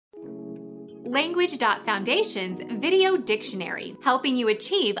Language.Foundation's Video Dictionary, helping you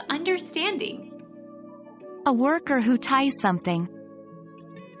achieve understanding. A worker who ties something.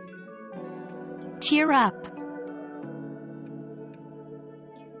 Tier up.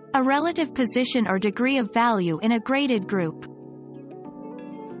 A relative position or degree of value in a graded group.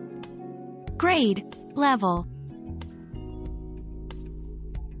 Grade, level.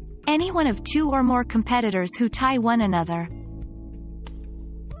 Any one of two or more competitors who tie one another.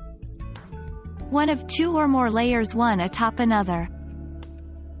 One of two or more layers one atop another.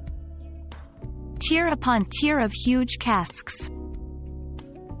 Tier upon tier of huge casks.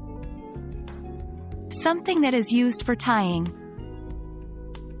 Something that is used for tying.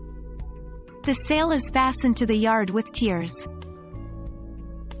 The sail is fastened to the yard with tiers.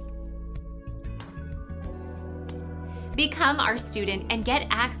 Become our student and get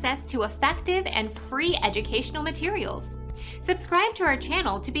access to effective and free educational materials. Subscribe to our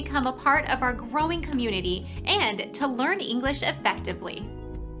channel to become a part of our growing community and to learn English effectively.